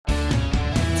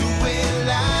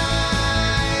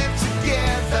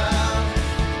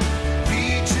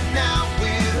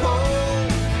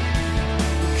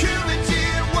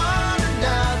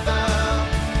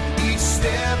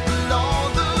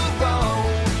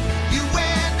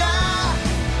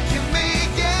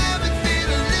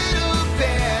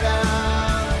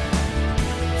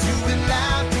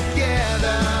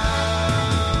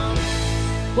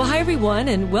everyone,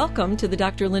 and welcome to the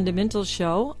Dr. Linda Mintle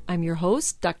Show. I'm your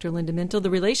host, Dr. Linda Mintle, the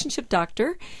relationship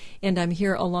doctor, and I'm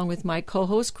here along with my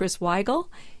co-host, Chris Weigel.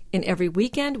 And every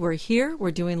weekend, we're here,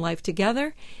 we're doing life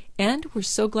together, and we're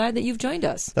so glad that you've joined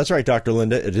us. That's right, Dr.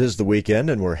 Linda. It is the weekend,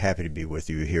 and we're happy to be with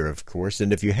you here, of course.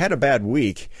 And if you had a bad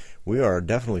week, we are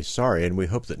definitely sorry, and we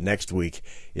hope that next week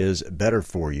is better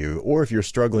for you. Or if you're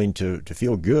struggling to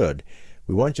feel good,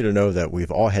 we want you to know that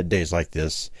we've all had days like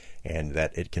this, and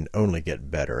that it can only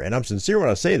get better. And I'm sincere when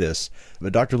I say this,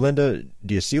 but Dr. Linda,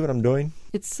 do you see what I'm doing?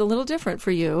 It's a little different for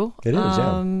you. It is,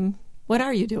 yeah. What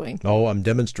are you doing? Oh, I'm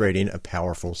demonstrating a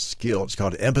powerful skill. It's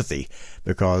called empathy,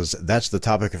 because that's the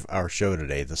topic of our show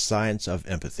today, the science of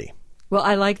empathy. Well,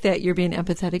 I like that you're being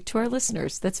empathetic to our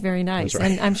listeners. That's very nice. That's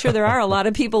right. And I'm sure there are a lot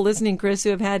of people listening, Chris, who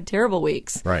have had terrible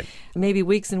weeks. Right. Maybe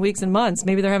weeks and weeks and months.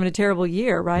 Maybe they're having a terrible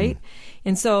year, right?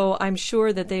 And so I'm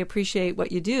sure that they appreciate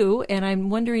what you do, and I'm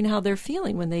wondering how they're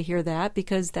feeling when they hear that,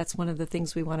 because that's one of the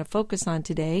things we want to focus on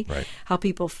today, Right. How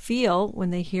people feel when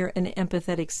they hear an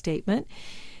empathetic statement.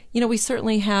 You know, we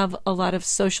certainly have a lot of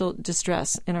social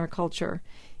distress in our culture,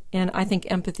 and I think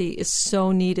empathy is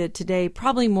so needed today,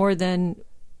 probably more than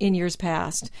in years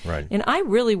past. Right. And I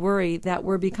really worry that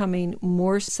we're becoming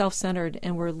more self-centered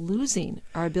and we're losing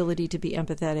our ability to be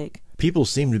empathetic. People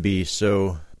seem to be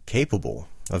so capable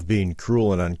of being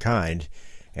cruel and unkind,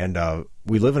 and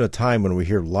we live in a time when we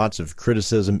hear lots of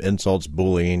criticism, insults,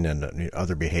 bullying, and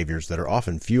other behaviors that are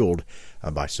often fueled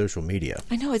by social media.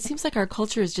 I know, it seems like our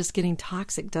culture is just getting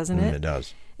toxic, doesn't it? It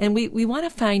does. And we want to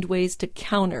find ways to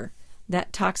counter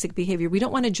that toxic behavior. We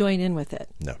don't want to join in with it.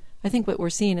 No. I think what we're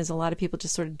seeing is a lot of people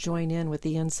just sort of join in with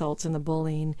the insults and the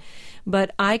bullying.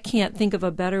 But I can't think of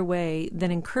a better way than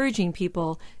encouraging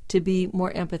people to be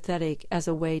more empathetic as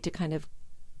a way to kind of,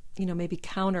 you know, maybe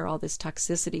counter all this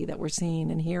toxicity that we're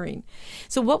seeing and hearing.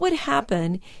 So what would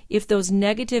happen if those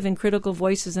negative and critical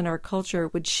voices in our culture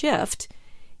would shift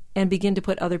and begin to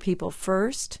put other people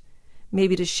first,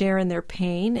 maybe to share in their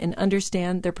pain and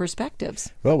understand their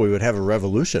perspectives? Well, we would have a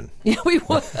revolution. Yeah, we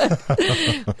would.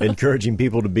 Encouraging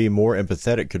people to be more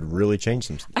empathetic could really change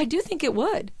them. I do think it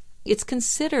would. It's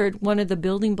considered one of the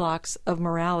building blocks of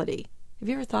morality. Have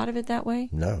you ever thought of it that way?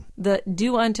 No. The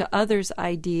do unto others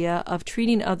idea of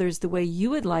treating others the way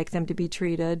you would like them to be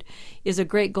treated is a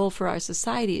great goal for our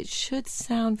society. It should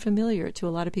sound familiar to a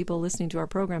lot of people listening to our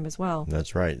program as well.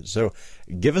 That's right. So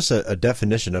give us a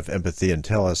definition of empathy and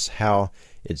tell us how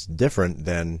it's different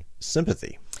than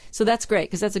sympathy. So that's great,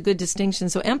 because that's a good distinction.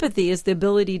 So empathy is the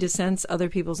ability to sense other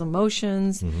people's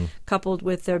emotions, coupled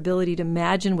with their ability to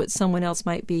imagine what someone else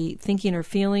might be thinking or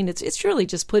feeling. It's really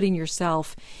just putting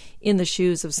yourself in the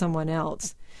shoes of someone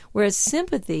else. Whereas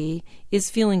sympathy is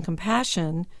feeling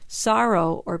compassion,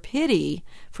 sorrow, or pity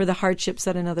for the hardships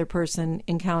that another person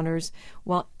encounters,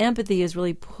 while empathy is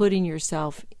really putting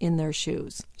yourself in their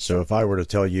shoes. So if I were to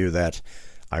tell you that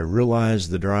I realize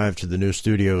the drive to the new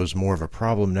studio is more of a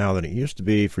problem now than it used to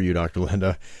be for you, Dr.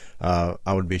 Linda, I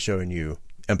would be showing you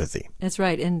empathy. That's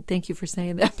right, and thank you for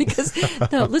saying that, because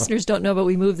the listeners don't know, but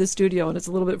we moved the studio, and it's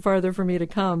a little bit farther for me to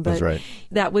come. But That's right.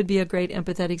 That would be a great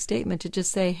empathetic statement, to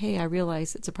just say, hey, I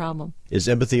realize it's a problem. Is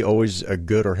empathy always a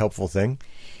good or helpful thing?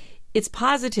 It's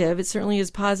positive. It certainly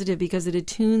is positive, because it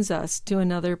attunes us to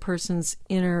another person's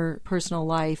inner personal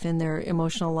life and their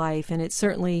emotional life. And it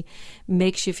certainly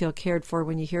makes you feel cared for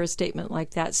when you hear a statement like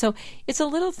that. So it's a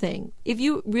little thing. If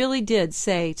you really did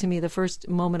say to me the first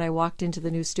moment I walked into the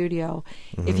new studio,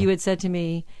 if you had said to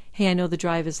me, hey, I know the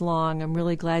drive is long, I'm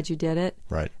really glad you did it.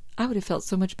 Right. I would have felt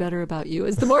so much better about you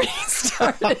as the morning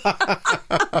started.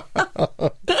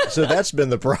 So that's been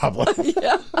the problem.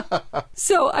 Yeah.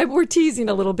 So we're teasing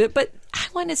a little bit, but I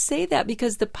want to say that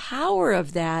because the power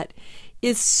of that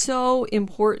is so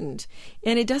important,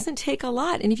 and it doesn't take a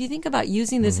lot. And if you think about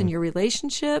using this in your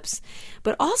relationships,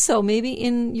 but also maybe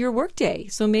in your workday,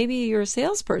 so maybe you're a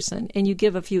salesperson and you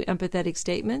give a few empathetic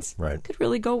statements, Right. it could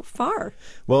really go far.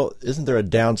 Well, isn't there a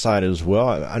downside as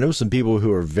well? I know some people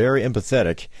who are very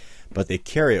empathetic, but they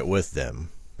carry it with them,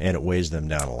 and it weighs them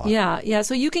down a lot. Yeah.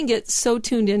 So you can get so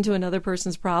tuned into another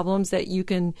person's problems that you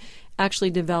can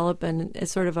actually develop a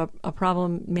sort of a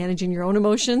problem managing your own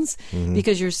emotions,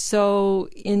 because you're so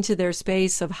into their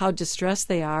space of how distressed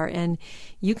they are, and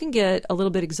you can get a little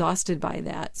bit exhausted by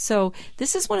that. So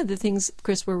this is one of the things,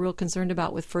 Chris, we're real concerned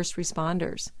about with first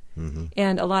responders.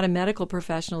 And a lot of medical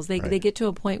professionals, they get to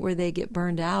a point where they get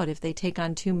burned out if they take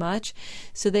on too much.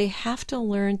 So they have to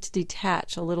learn to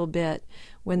detach a little bit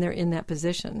when they're in that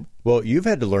position. Well, you've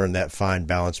had to learn that fine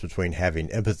balance between having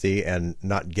empathy and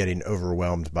not getting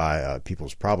overwhelmed by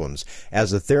people's problems.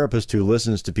 As a therapist who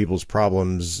listens to people's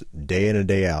problems day in and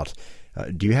day out,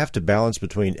 do you have to balance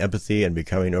between empathy and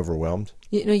becoming overwhelmed?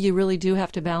 You really do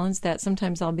have to balance that.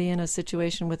 Sometimes I'll be in a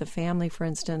situation with a family, for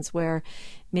instance, where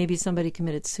maybe somebody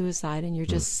committed suicide and you're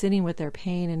just sitting with their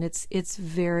pain, and it's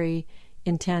very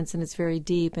intense and it's very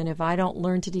deep. And if I don't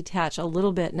learn to detach a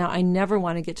little bit, now I never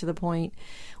want to get to the point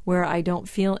where I don't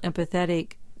feel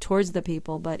empathetic towards the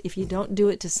people, but if you don't do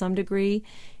it to some degree,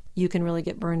 you can really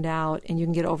get burned out and you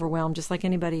can get overwhelmed just like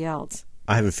anybody else.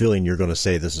 I have a feeling you're going to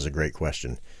say this is a great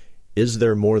question. Is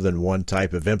there more than one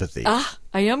type of empathy? I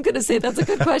am going to say that's a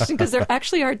good question, because there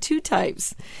actually are two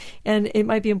types, and it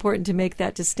might be important to make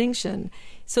that distinction.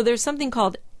 So there's something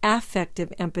called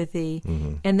affective empathy,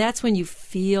 and that's when you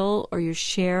feel or you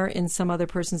share in some other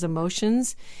person's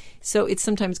emotions. So it's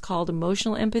sometimes called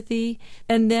emotional empathy.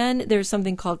 And then there's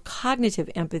something called cognitive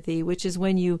empathy, which is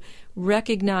when you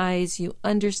recognize, you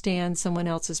understand someone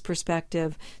else's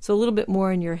perspective. So a little bit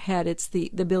more in your head. It's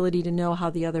the ability to know how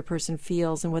the other person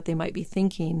feels and what they might be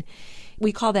thinking.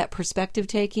 We call that perspective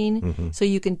taking. So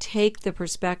you can take the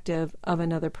perspective of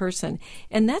another person.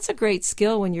 And that's a great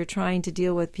skill when you're trying to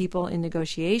deal with people in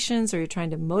negotiations or you're trying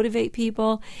to motivate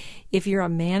people. If you're a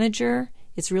manager,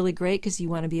 it's really great because you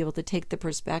want to be able to take the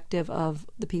perspective of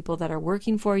the people that are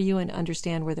working for you and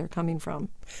understand where they're coming from.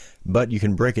 But you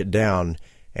can break it down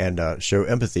and show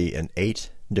empathy in 8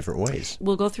 different ways.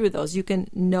 We'll go through those. You can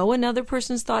know another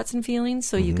person's thoughts and feelings,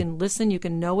 so you can listen, you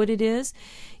can know what it is.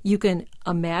 You can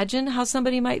imagine how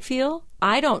somebody might feel.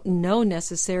 I don't know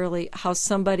necessarily how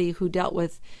somebody who dealt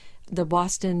with the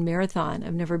Boston Marathon,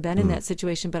 I've never been in that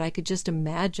situation, but I could just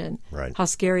imagine how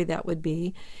scary that would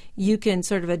be. You can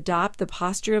sort of adopt the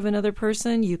posture of another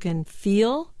person. You can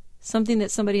feel something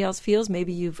that somebody else feels.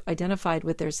 Maybe you've identified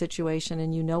with their situation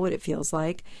and you know what it feels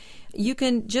like. You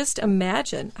can just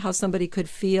imagine how somebody could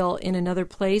feel in another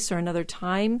place or another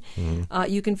time.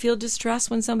 You can feel distress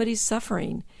when somebody's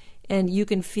suffering. And you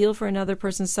can feel for another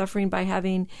person's suffering by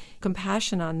having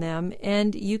compassion on them.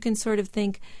 And you can sort of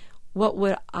think, what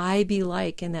would I be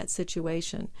like in that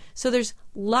situation? So there's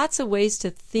lots of ways to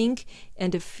think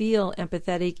and to feel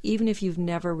empathetic, even if you've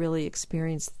never really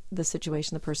experienced the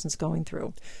situation the person's going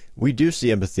through. We do see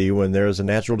empathy when there is a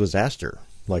natural disaster,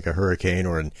 like a hurricane,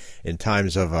 or in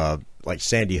times of like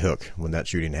Sandy Hook, when that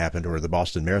shooting happened, or the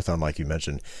Boston Marathon, like you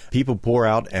mentioned. People pour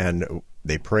out and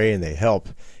they pray and they help,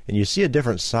 and you see a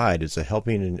different side. It's a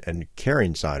helping and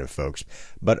caring side of folks.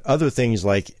 But other things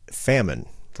like famine,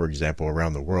 for example,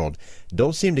 around the world,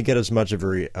 don't seem to get as much of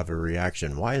a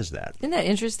reaction. Why is that? Isn't that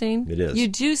interesting? It is. You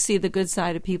do see the good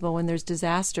side of people when there's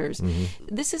disasters.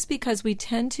 This is because we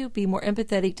tend to be more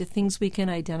empathetic to things we can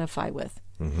identify with.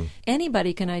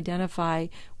 Anybody can identify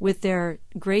with their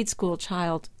grade school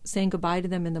child saying goodbye to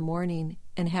them in the morning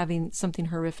and having something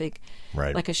horrific,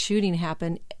 like a shooting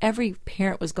happen. Every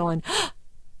parent was going,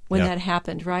 when that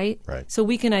happened, right? So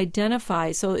we can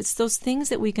identify. So it's those things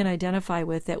that we can identify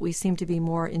with that we seem to be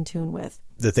more in tune with.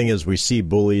 The thing is, we see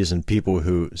bullies and people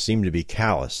who seem to be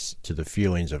callous to the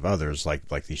feelings of others,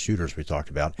 like these shooters we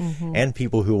talked about, and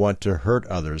people who want to hurt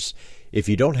others. If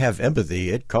you don't have empathy,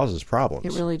 it causes problems.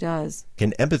 It really does.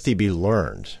 Can empathy be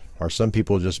learned? Are some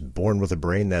people just born with a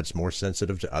brain that's more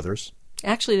sensitive to others?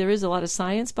 Actually, there is a lot of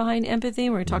science behind empathy.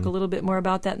 We're going to talk a little bit more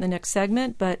about that in the next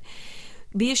segment, but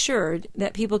be assured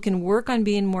that people can work on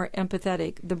being more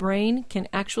empathetic. The brain can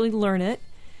actually learn it.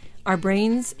 Our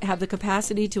brains have the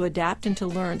capacity to adapt and to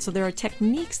learn. So there are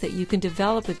techniques that you can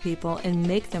develop with people and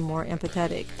make them more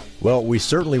empathetic. Well, we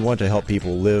certainly want to help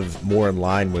people live more in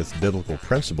line with biblical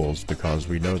principles, because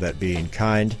we know that being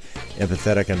kind,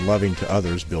 empathetic, and loving to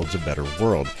others builds a better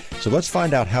world. So let's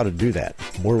find out how to do that.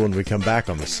 More when we come back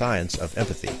on the science of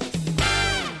empathy.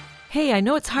 Hey, I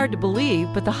know it's hard to believe,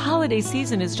 but the holiday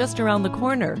season is just around the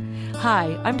corner.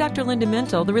 Hi, I'm Dr. Linda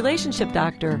Mintle, the relationship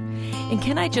doctor. And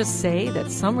can I just say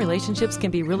that some relationships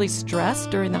can be really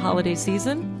stressed during the holiday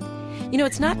season? You know,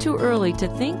 it's not too early to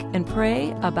think and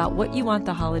pray about what you want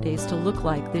the holidays to look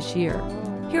like this year.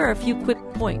 Here are a few quick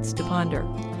points to ponder.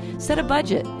 Set a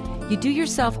budget. You do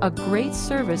yourself a great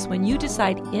service when you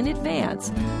decide in advance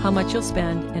how much you'll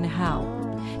spend and how.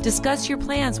 Discuss your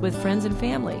plans with friends and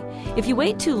family. If you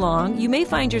wait too long, you may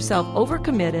find yourself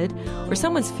overcommitted, or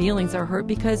someone's feelings are hurt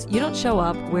because you don't show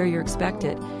up where you're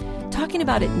expected. Talking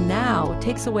about it now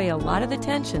takes away a lot of the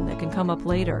tension that can come up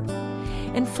later.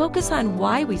 And focus on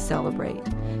why we celebrate.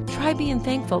 Try being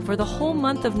thankful for the whole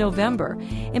month of November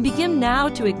and begin now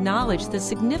to acknowledge the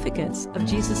significance of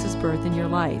Jesus' birth in your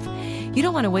life. You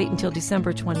don't want to wait until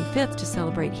December 25th to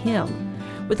celebrate Him.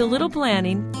 With a little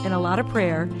planning and a lot of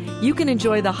prayer, you can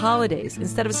enjoy the holidays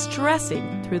instead of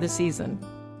stressing through the season.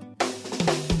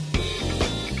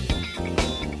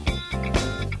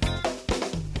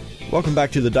 Welcome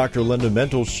back to the Dr. Linda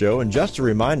Mintle Show, and just a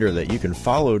reminder that you can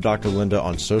follow Dr. Linda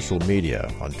on social media,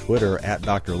 on Twitter at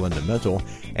Dr. Linda Mintle,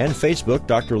 and Facebook,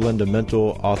 Dr. Linda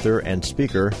Mintle, author and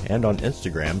speaker, and on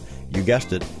Instagram, you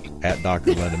guessed it, at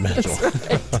Dr. Linda Mintle.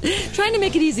 That's right. Trying to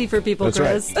make it easy for people,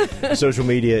 That's Chris. Right. Social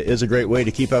media is a great way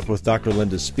to keep up with Dr.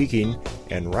 Linda's speaking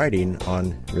and writing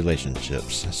on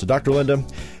relationships. So, Dr. Linda,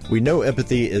 we know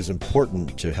empathy is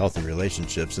important to healthy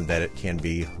relationships and that it can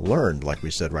be learned, like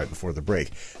we said right before the break.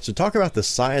 So talk about the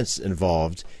science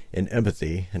involved in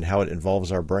empathy and how it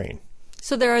involves our brain.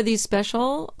 So there are these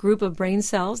special group of brain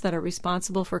cells that are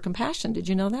responsible for compassion. Did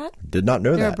you know that? Did not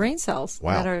know that. There are brain cells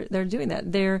Wow. that are doing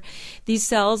that. These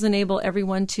cells enable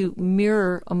everyone to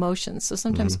mirror emotions. So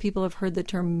sometimes people have heard the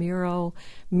term mirror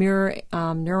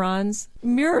neurons.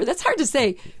 Mirror, that's hard to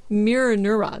say. Mirror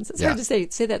neurons. It's hard to say.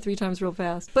 Say that 3 times real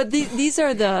fast. But these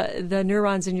are the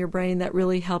neurons in your brain that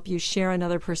really help you share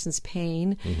another person's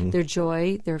pain, their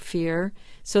joy, their fear.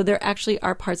 So there actually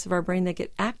are parts of our brain that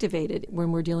get activated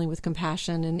when we're dealing with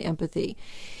compassion and empathy.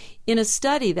 In a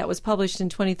study that was published in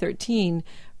 2013,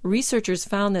 researchers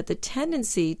found that the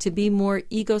tendency to be more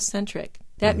egocentric,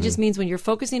 that just means when you're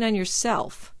focusing on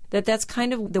yourself, that's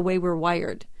kind of the way we're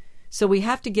wired. So we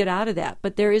have to get out of that.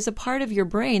 But there is a part of your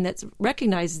brain that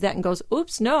recognizes that and goes,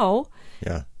 oops, no,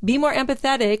 be more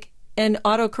empathetic and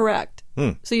autocorrect.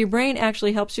 So your brain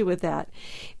actually helps you with that.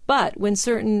 But when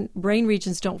certain brain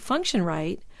regions don't function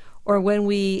right, or when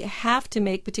we have to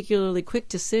make particularly quick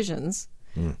decisions,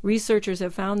 researchers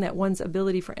have found that one's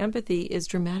ability for empathy is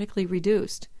dramatically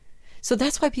reduced. So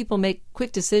that's why people make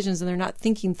quick decisions and they're not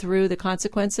thinking through the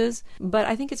consequences. But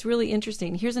I think it's really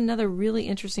interesting. Here's another really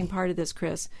interesting part of this,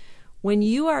 Chris. When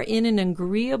you are in an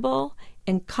agreeable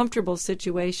and comfortable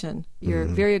situation, you're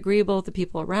very agreeable with the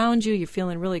people around you, you're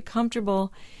feeling really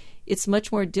comfortable, it's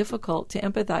much more difficult to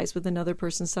empathize with another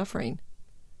person's suffering.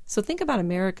 So think about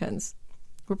Americans.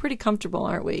 We're pretty comfortable,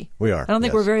 aren't we? We are. I don't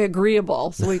think we're very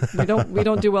agreeable, so we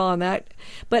don't do well on that.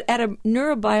 But at a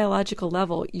neurobiological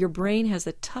level, your brain has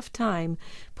a tough time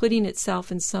putting itself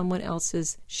in someone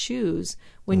else's shoes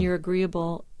when you're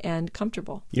agreeable and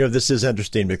comfortable. You know, this is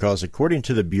interesting because according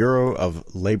to the Bureau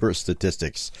of Labor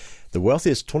Statistics, the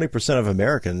wealthiest 20% of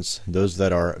Americans, those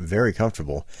that are very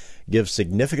comfortable, give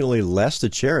significantly less to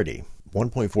charity,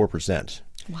 1.4%.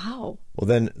 Wow. Well,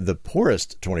 then the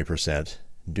poorest 20%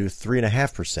 do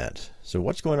 3.5%. So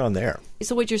what's going on there?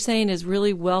 So what you're saying is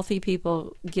really wealthy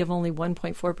people give only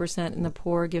 1.4% and the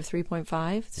poor give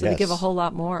 3.5%? So they give a whole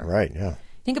lot more. Right, yeah.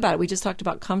 Think about it. We just talked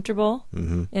about comfortable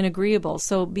and agreeable.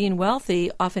 So being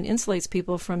wealthy often insulates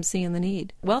people from seeing the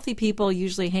need. Wealthy people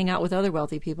usually hang out with other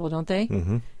wealthy people, don't they?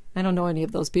 I don't know any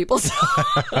of those people. So.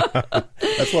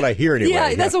 That's what I hear anyway.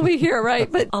 Yeah, that's what we hear, right?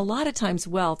 But a lot of times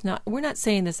wealth, now we're not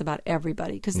saying this about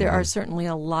everybody because there are certainly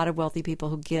a lot of wealthy people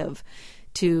who give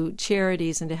to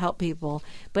charities and to help people.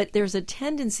 But there's a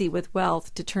tendency with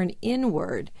wealth to turn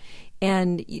inward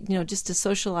and, just to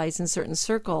socialize in certain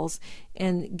circles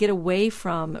and get away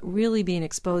from really being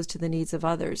exposed to the needs of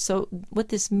others. So what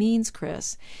this means,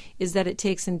 Chris, is that it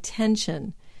takes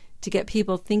intention to get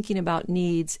people thinking about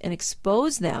needs and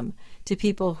expose them to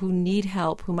people who need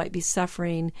help, who might be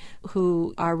suffering,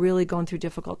 who are really going through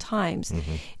difficult times.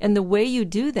 And the way you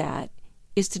do that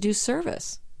is to do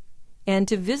service and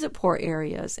to visit poor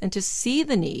areas and to see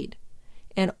the need.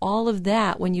 And all of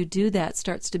that, when you do that,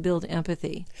 starts to build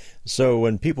empathy. So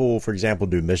when people, for example,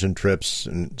 do mission trips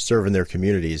and serve in their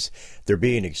communities, they're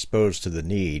being exposed to the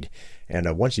need.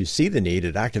 And once you see the need,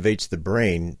 it activates the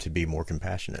brain to be more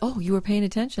compassionate. Oh, you were paying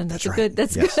attention. That's right. good.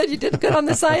 That's good. You did good on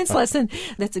the science lesson.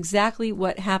 That's exactly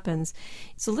what happens.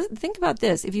 So think about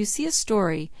this. If you see a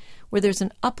story where there's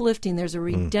an uplifting, there's a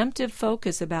redemptive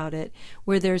focus about it,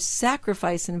 where there's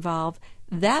sacrifice involved,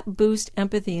 that boosts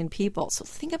empathy in people. So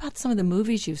think about some of the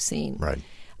movies you've seen. Right.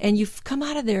 And you've come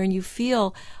out of there and you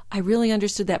feel, I really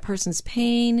understood that person's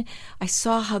pain. I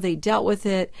saw how they dealt with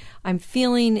it. I'm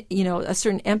feeling, a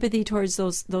certain empathy towards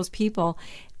those people,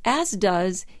 as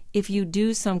does if you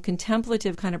do some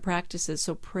contemplative kind of practices.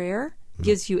 So prayer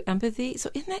gives you empathy.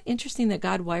 So isn't that interesting that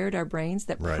God wired our brains,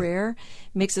 that prayer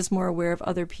makes us more aware of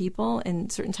other people,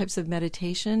 and certain types of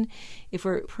meditation? If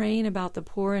we're praying about the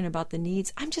poor and about the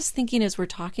needs, I'm just thinking as we're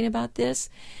talking about this,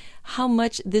 how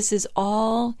much this is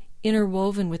all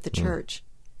interwoven with the church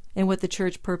and what the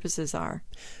church purposes are.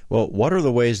 Well, what are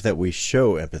the ways that we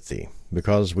show empathy?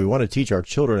 Because we want to teach our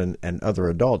children and other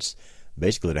adults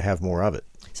basically to have more of it.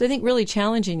 So I think really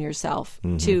challenging yourself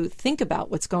to think about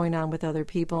what's going on with other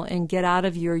people and get out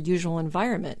of your usual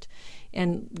environment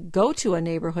and go to a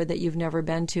neighborhood that you've never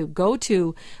been to. Go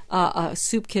to a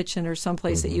soup kitchen or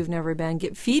someplace that you've never been.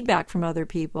 Get feedback from other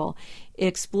people.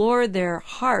 Explore their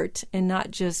heart and not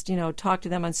just, talk to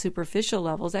them on superficial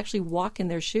levels. Actually walk in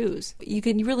their shoes. You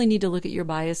really need to look at your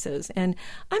biases. And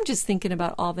I'm just thinking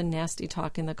about all the nasty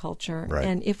talk in the culture. Right.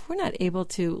 And if we're not able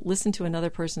to listen to another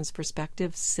person's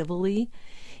perspective civilly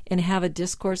and have a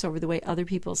discourse over the way other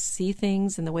people see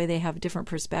things and the way they have different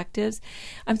perspectives.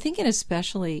 I'm thinking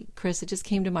especially, Chris, it just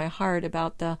came to my heart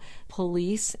about the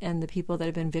police and the people that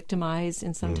have been victimized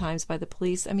and sometimes by the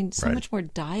police. I mean, so much more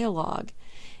dialogue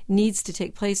needs to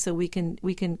take place so we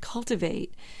can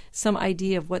cultivate some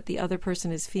idea of what the other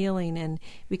person is feeling, and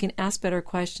we can ask better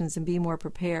questions and be more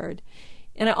prepared.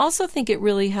 And I also think it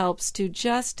really helps to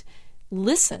just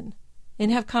listen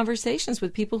and have conversations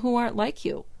with people who aren't like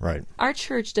you. Right. Our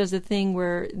church does a thing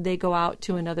where they go out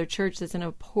to another church that's in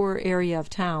a poor area of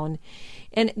town.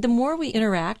 And the more we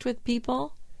interact with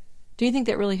people, do you think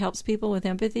that really helps people with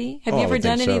empathy? Have you ever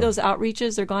done any of those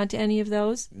outreaches or gone to any of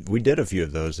those? We did a few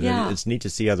of those. And it's neat to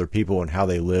see other people and how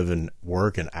they live and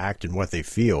work and act and what they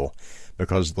feel.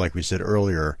 Because like we said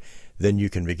earlier, then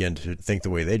you can begin to think the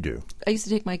way they do. I used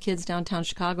to take my kids downtown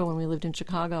Chicago when we lived in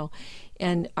Chicago.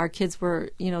 And our kids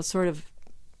were,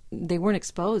 they weren't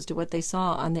exposed to what they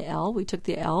saw on the L. We took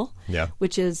the L,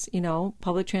 which is,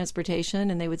 public transportation,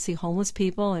 and they would see homeless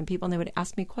people, and they would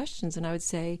ask me questions, and I would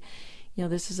say,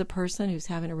 this is a person who's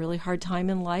having a really hard time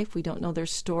in life. We don't know their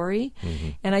story.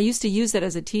 And I used to use that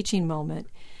as a teaching moment.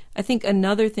 I think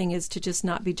another thing is to just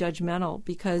not be judgmental,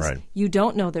 because you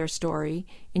don't know their story,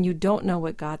 and you don't know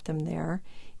what got them there.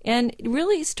 And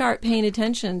really start paying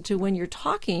attention to when you're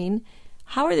talking,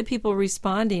 how are the people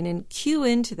responding, and cue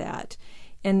into that.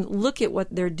 And look at what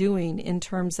they're doing in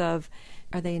terms of,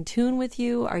 are they in tune with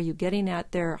you? Are you getting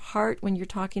at their heart when you're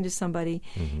talking to somebody?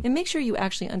 And make sure you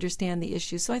actually understand the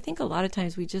issue. So I think a lot of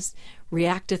times we just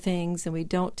react to things and we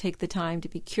don't take the time to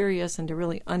be curious and to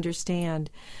really understand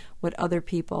what other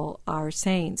people are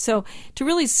saying. So to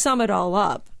really sum it all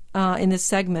up in this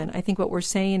segment, I think what we're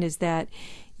saying is that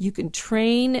you can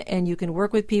train and you can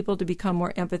work with people to become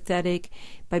more empathetic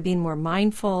by being more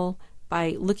mindful,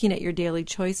 by looking at your daily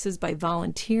choices, by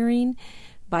volunteering,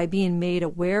 by being made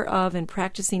aware of and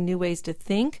practicing new ways to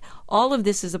think. All of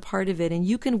this is a part of it, and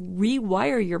you can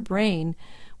rewire your brain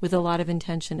with a lot of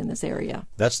intention in this area.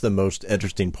 That's the most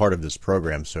interesting part of this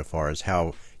program so far, is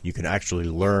how you can actually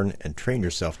learn and train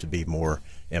yourself to be more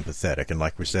empathetic. And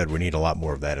like we said, we need a lot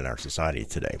more of that in our society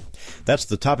today. That's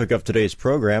the topic of today's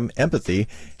program, empathy.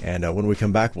 And when we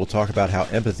come back, we'll talk about how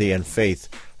empathy and faith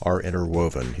are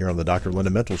interwoven here on the Dr.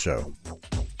 Linda Mintle Show.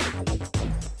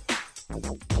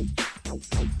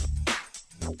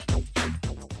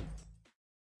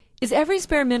 Is every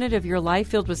spare minute of your life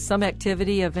filled with some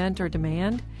activity, event, or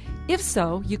demand? If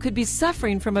so, you could be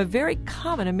suffering from a very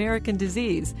common American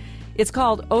disease. It's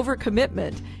called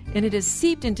overcommitment, and it has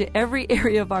seeped into every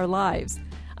area of our lives.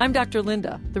 I'm Dr.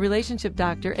 Linda, the relationship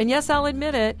doctor, and yes, I'll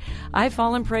admit it, I've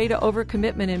fallen prey to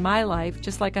overcommitment in my life,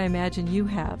 just like I imagine you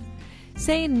have.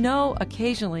 Saying no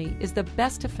occasionally is the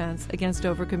best defense against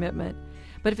overcommitment.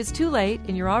 But if it's too late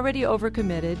and you're already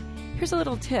overcommitted, here's a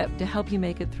little tip to help you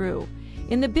make it through.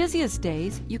 In the busiest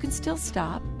days, you can still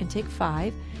stop and take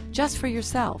 5 just for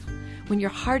yourself. When your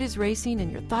heart is racing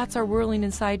and your thoughts are whirling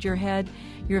inside your head,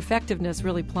 your effectiveness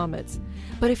really plummets.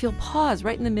 But if you'll pause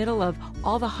right in the middle of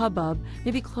all the hubbub,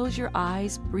 maybe close your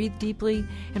eyes, breathe deeply,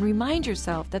 and remind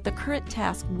yourself that the current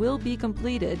task will be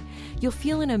completed, you'll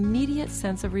feel an immediate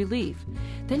sense of relief.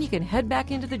 Then you can head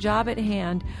back into the job at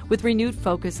hand with renewed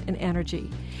focus and energy.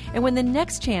 And when the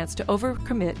next chance to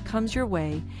overcommit comes your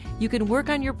way, you can work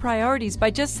on your priorities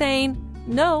by just saying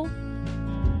no.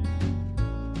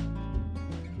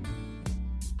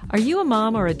 Are you a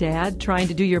mom or a dad trying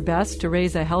to do your best to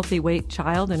raise a healthy weight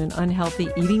child in an unhealthy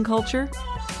eating culture?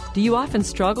 Do you often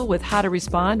struggle with how to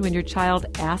respond when your child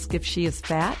asks if she is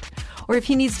fat or if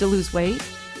he needs to lose weight?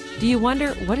 Do you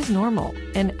wonder what is normal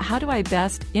and how do I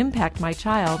best impact my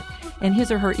child and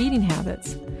his or her eating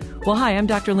habits? Well, hi, I'm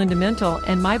Dr. Linda Mintle,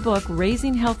 and my book,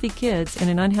 Raising Healthy Kids in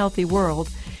an Unhealthy World,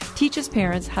 teaches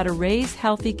parents how to raise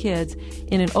healthy kids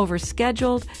in an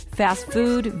overscheduled, fast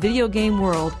food, video game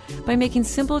world by making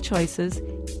simple choices,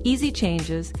 easy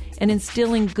changes, and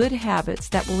instilling good habits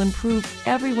that will improve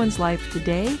everyone's life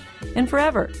today and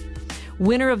forever.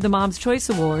 Winner of the Mom's Choice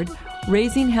Award,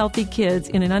 Raising Healthy Kids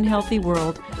in an Unhealthy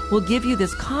World will give you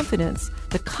this confidence,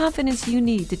 the confidence you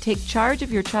need to take charge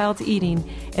of your child's eating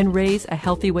and raise a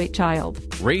healthy weight child.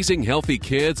 Raising Healthy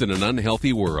Kids in an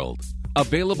Unhealthy World.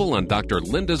 Available on Dr.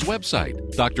 Linda's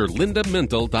website,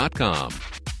 drlindamintle.com,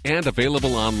 and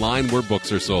available online where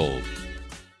books are sold.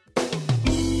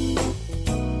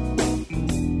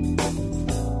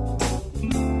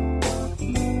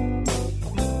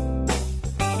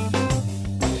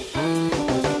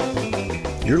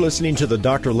 You're listening to the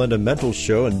Dr. Linda Mintle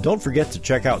Show, and don't forget to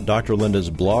check out Dr. Linda's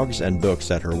blogs and books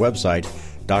at her website,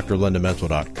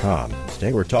 drlindamintle.com.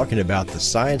 Today we're talking about the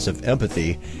science of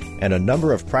empathy and a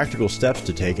number of practical steps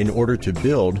to take in order to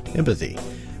build empathy.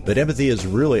 But empathy is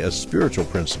really a spiritual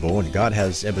principle, and God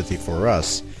has empathy for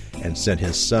us and sent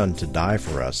His Son to die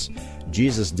for us.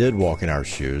 Jesus did walk in our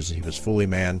shoes. He was fully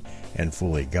man and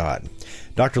fully God.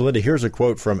 Dr. Linda, here's a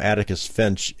quote from Atticus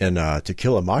Finch in To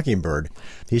Kill a Mockingbird.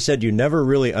 He said, "You never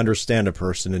really understand a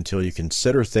person until you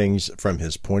consider things from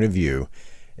his point of view,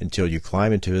 until you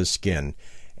climb into his skin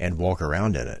and walk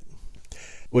around in it."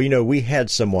 Well, we had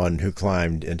someone who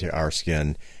climbed into our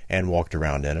skin and walked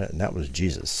around in it, and that was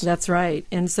Jesus. That's right.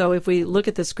 And so if we look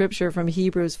at the scripture from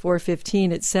Hebrews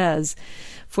 4:15, it says,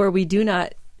 "For we do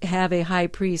not have a high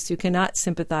priest who cannot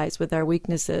sympathize with our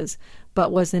weaknesses,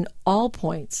 but was in all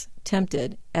points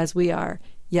tempted as we are,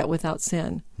 yet without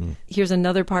sin." Here's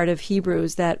another part of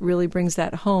Hebrews that really brings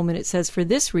that home, and it says, "For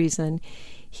this reason,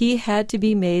 he had to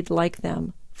be made like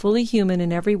them, fully human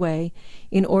in every way,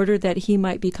 in order that he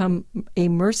might become a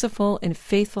merciful and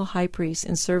faithful high priest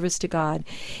in service to God,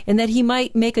 and that he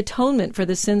might make atonement for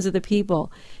the sins of the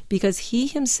people, because he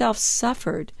himself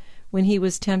suffered when he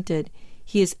was tempted.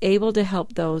 He is able to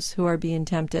help those who are being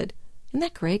tempted." Isn't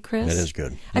that great, Chris? That is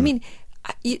good. I mean,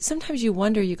 sometimes you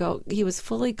wonder, you go, he was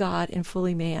fully God and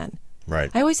fully man. Right.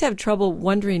 I always have trouble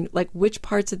wondering, which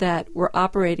parts of that were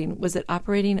operating. Was it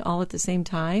operating all at the same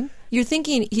time? You're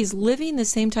thinking he's living the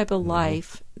same type of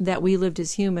life that we lived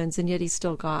as humans, and yet he's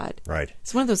still God. Right.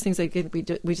 It's one of those things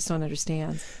that we just don't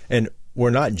understand. And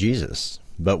we're not Jesus,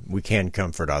 but we can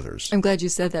comfort others. I'm glad you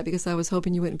said that, because I was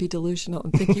hoping you wouldn't be delusional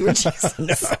and think you were Jesus.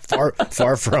 No,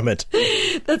 far from it.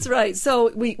 That's right.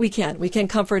 So we can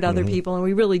comfort other people, and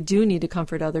we really do need to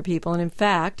comfort other people. And in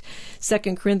fact,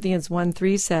 2 Corinthians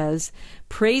 1:3 says,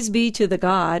 "Praise be to the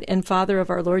God and Father of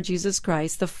our Lord Jesus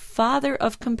Christ, the Father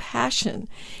of compassion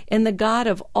and the God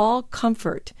of all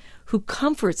comfort, who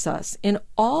comforts us in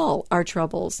all our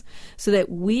troubles, so that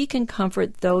we can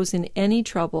comfort those in any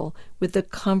trouble with the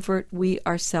comfort we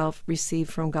ourselves receive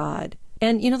from God."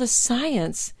 And, the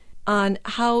science on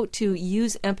how to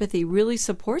use empathy really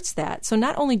supports that. So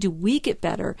not only do we get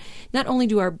better, not only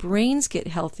do our brains get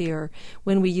healthier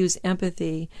when we use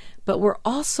empathy, but we're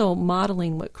also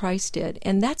modeling what Christ did.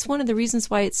 And that's one of the reasons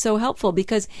why it's so helpful,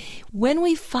 because when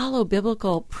we follow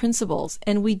biblical principles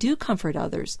and we do comfort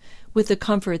others with the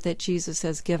comfort that Jesus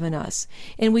has given us,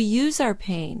 and we use our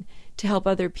pain to help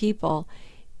other people,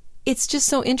 it's just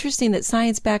so interesting that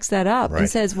science backs that up and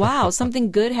says, wow,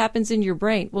 something good happens in your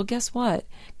brain. Well, guess what?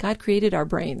 God created our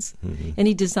brains, and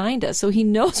He designed us. So He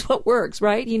knows what works,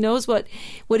 right? He knows what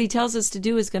He tells us to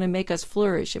do is going to make us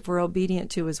flourish if we're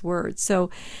obedient to His word. So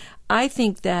I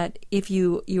think that if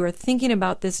you are thinking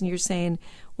about this and you're saying,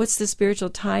 what's the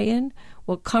spiritual tie-in?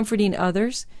 Well, comforting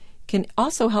others can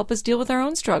also help us deal with our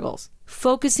own struggles.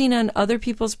 Focusing on other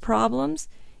people's problems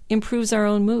improves our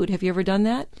own mood. Have you ever done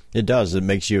that? It does. It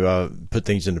makes you put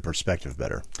things into perspective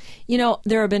better.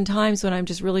 There have been times when I'm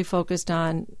just really focused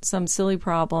on some silly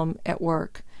problem at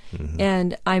work.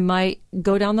 And I might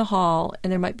go down the hall, and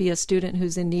there might be a student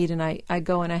who's in need, and I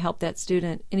go and I help that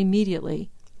student, and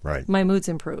immediately my mood's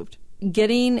improved.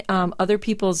 Getting other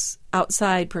people's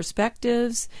outside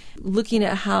perspectives, looking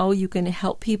at how you can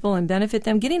help people and benefit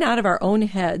them, getting out of our own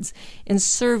heads and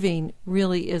serving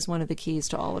really is one of the keys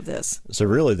to all of this. So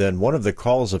really then, one of the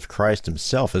calls of Christ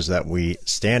Himself is that we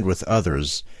stand with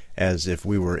others as if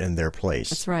we were in their place.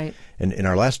 That's right. And in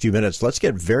our last few minutes, let's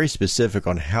get very specific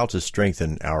on how to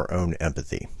strengthen our own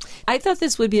empathy. I thought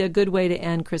this would be a good way to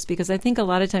end, Chris, because I think a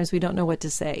lot of times we don't know what to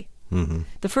say.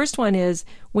 The first one is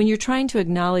when you're trying to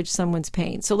acknowledge someone's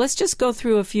pain. So let's just go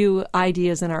through a few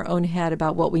ideas in our own head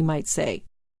about what we might say.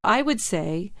 I would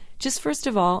say, just first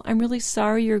of all, I'm really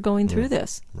sorry you're going through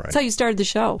this. Right. That's how you started the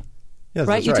show. Yes,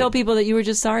 right? You right. tell people that you were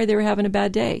just sorry they were having a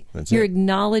bad day. You're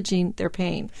acknowledging their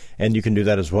pain. And you can do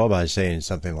that as well by saying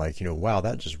something like, wow,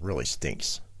 that just really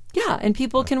stinks. Yeah, and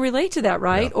people can relate to that,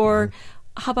 right? Yeah. Or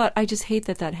how about, I just hate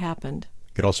that happened.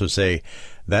 You could also say,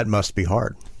 that must be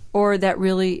hard. Or that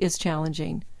really is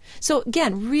challenging. So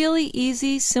again, really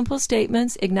easy, simple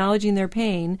statements, acknowledging their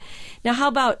pain. Now, how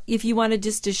about if you wanted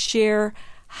just to share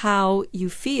how you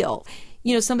feel?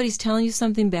 Somebody's telling you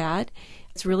something bad.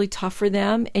 It's really tough for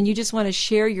them, and you just want to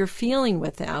share your feeling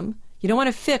with them. You don't want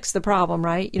to fix the problem,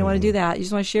 right? You don't want to do that. You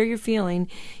just want to share your feeling.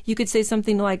 You could say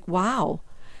something like, wow,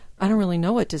 I don't really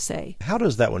know what to say. How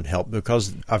does that one help?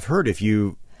 Because I've heard if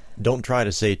you don't try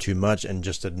to say too much and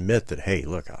just admit that, hey,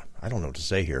 look, I don't know what to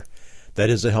say here, That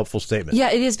is a helpful statement.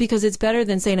 Yeah, it is, because it's better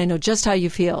than saying, I know just how you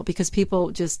feel, because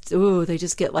people just, they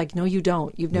just get like, no, you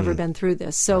don't. You've never been through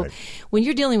this. So when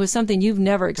you're dealing with something you've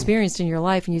never experienced in your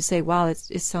life and you say, wow,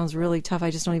 it sounds really tough. I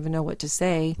just don't even know what to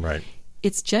say. Right.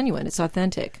 It's genuine. It's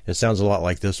authentic. It sounds a lot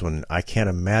like this one. I can't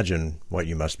imagine what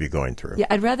you must be going through. Yeah,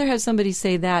 I'd rather have somebody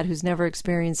say that who's never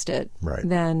experienced it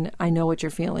than I know what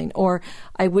you're feeling. Or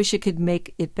I wish it could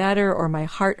make it better, or my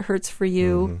heart hurts for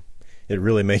you. It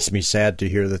really makes me sad to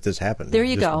hear that this happened. There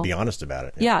you Just go. Be honest about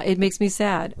it. Yeah, it makes me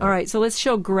sad. All right, so let's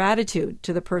show gratitude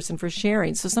to the person for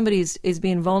sharing. So somebody is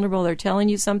being vulnerable. They're telling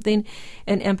you something.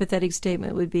 An empathetic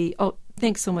statement would be, oh,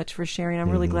 thanks so much for sharing.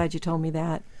 I'm really glad you told me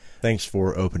that. Thanks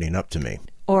for opening up to me.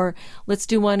 Or let's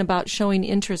do one about showing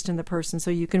interest in the person. So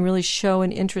you can really show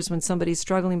an interest when somebody's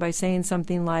struggling by saying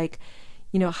something like,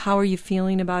 how are you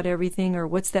feeling about everything? Or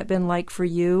what's that been like for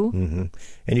you?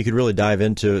 And you could really dive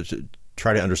into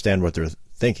try to understand what they're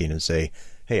thinking and say,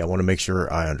 hey, I want to make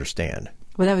sure I understand.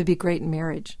 Well, that would be great in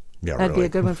marriage. Yeah, That'd really. be a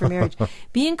good one for marriage.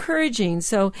 Be encouraging.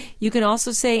 So you can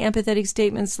also say empathetic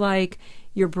statements like,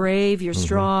 you're brave, you're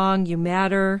strong, you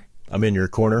matter. I'm in your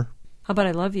corner. How about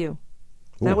I love you?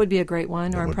 Ooh, that would be a great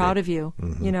one. Or I'm proud of you,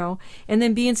 And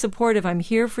then being supportive. I'm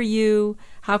here for you.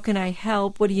 How can I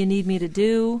help? What do you need me to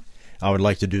do? I would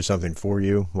like to do something for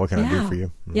you. What can I do for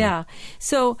you? Yeah.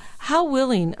 So how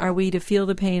willing are we to feel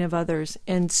the pain of others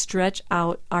and stretch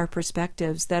out our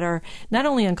perspectives that are not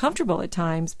only uncomfortable at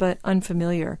times, but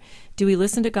unfamiliar? Do we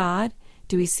listen to God?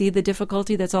 Do we see the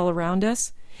difficulty that's all around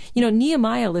us?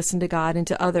 Nehemiah listened to God and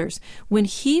to others. When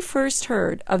he first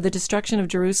heard of the destruction of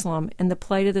Jerusalem and the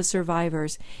plight of the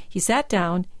survivors, he sat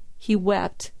down, he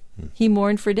wept, he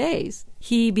mourned for days.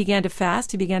 He began to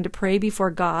fast, he began to pray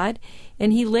before God,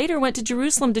 and he later went to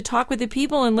Jerusalem to talk with the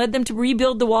people and led them to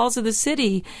rebuild the walls of the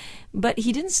city. But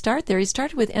he didn't start there. He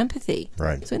started with empathy.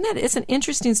 Right. So it's an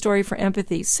interesting story for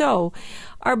empathy. So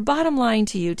our bottom line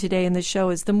to you today in the show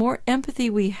is the more empathy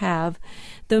we have,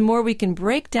 the more we can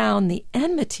break down the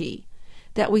enmity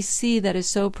that we see that is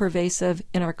so pervasive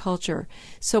in our culture.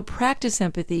 So practice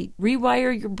empathy.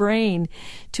 Rewire your brain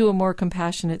to a more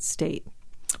compassionate state.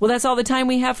 Well, that's all the time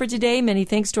we have for today. Many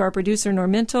thanks to our producer,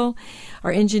 Mintle,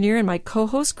 our engineer, and my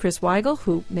co-host, Chris Weigel,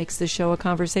 who makes the show a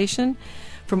conversation.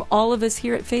 From all of us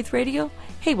here at Faith Radio,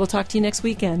 hey, we'll talk to you next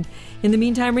weekend. In the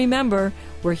meantime, remember,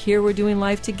 we're here, we're doing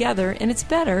life together, and it's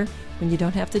better when you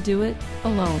don't have to do it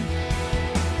alone.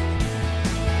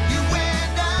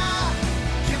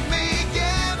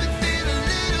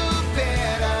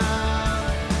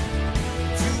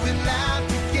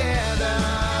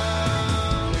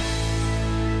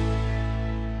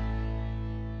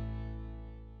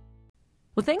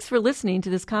 Well, thanks for listening to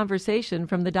this conversation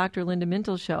from the Dr. Linda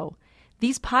Mintle Show.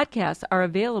 These podcasts are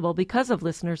available because of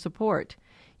listener support.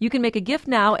 You can make a gift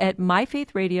now at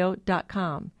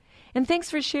myfaithradio.com. And thanks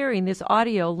for sharing this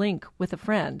audio link with a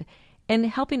friend and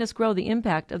helping us grow the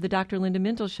impact of the Dr. Linda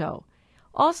Mintle Show.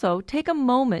 Also, take a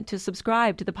moment to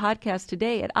subscribe to the podcast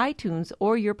today at iTunes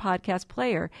or your podcast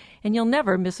player, and you'll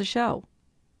never miss a show.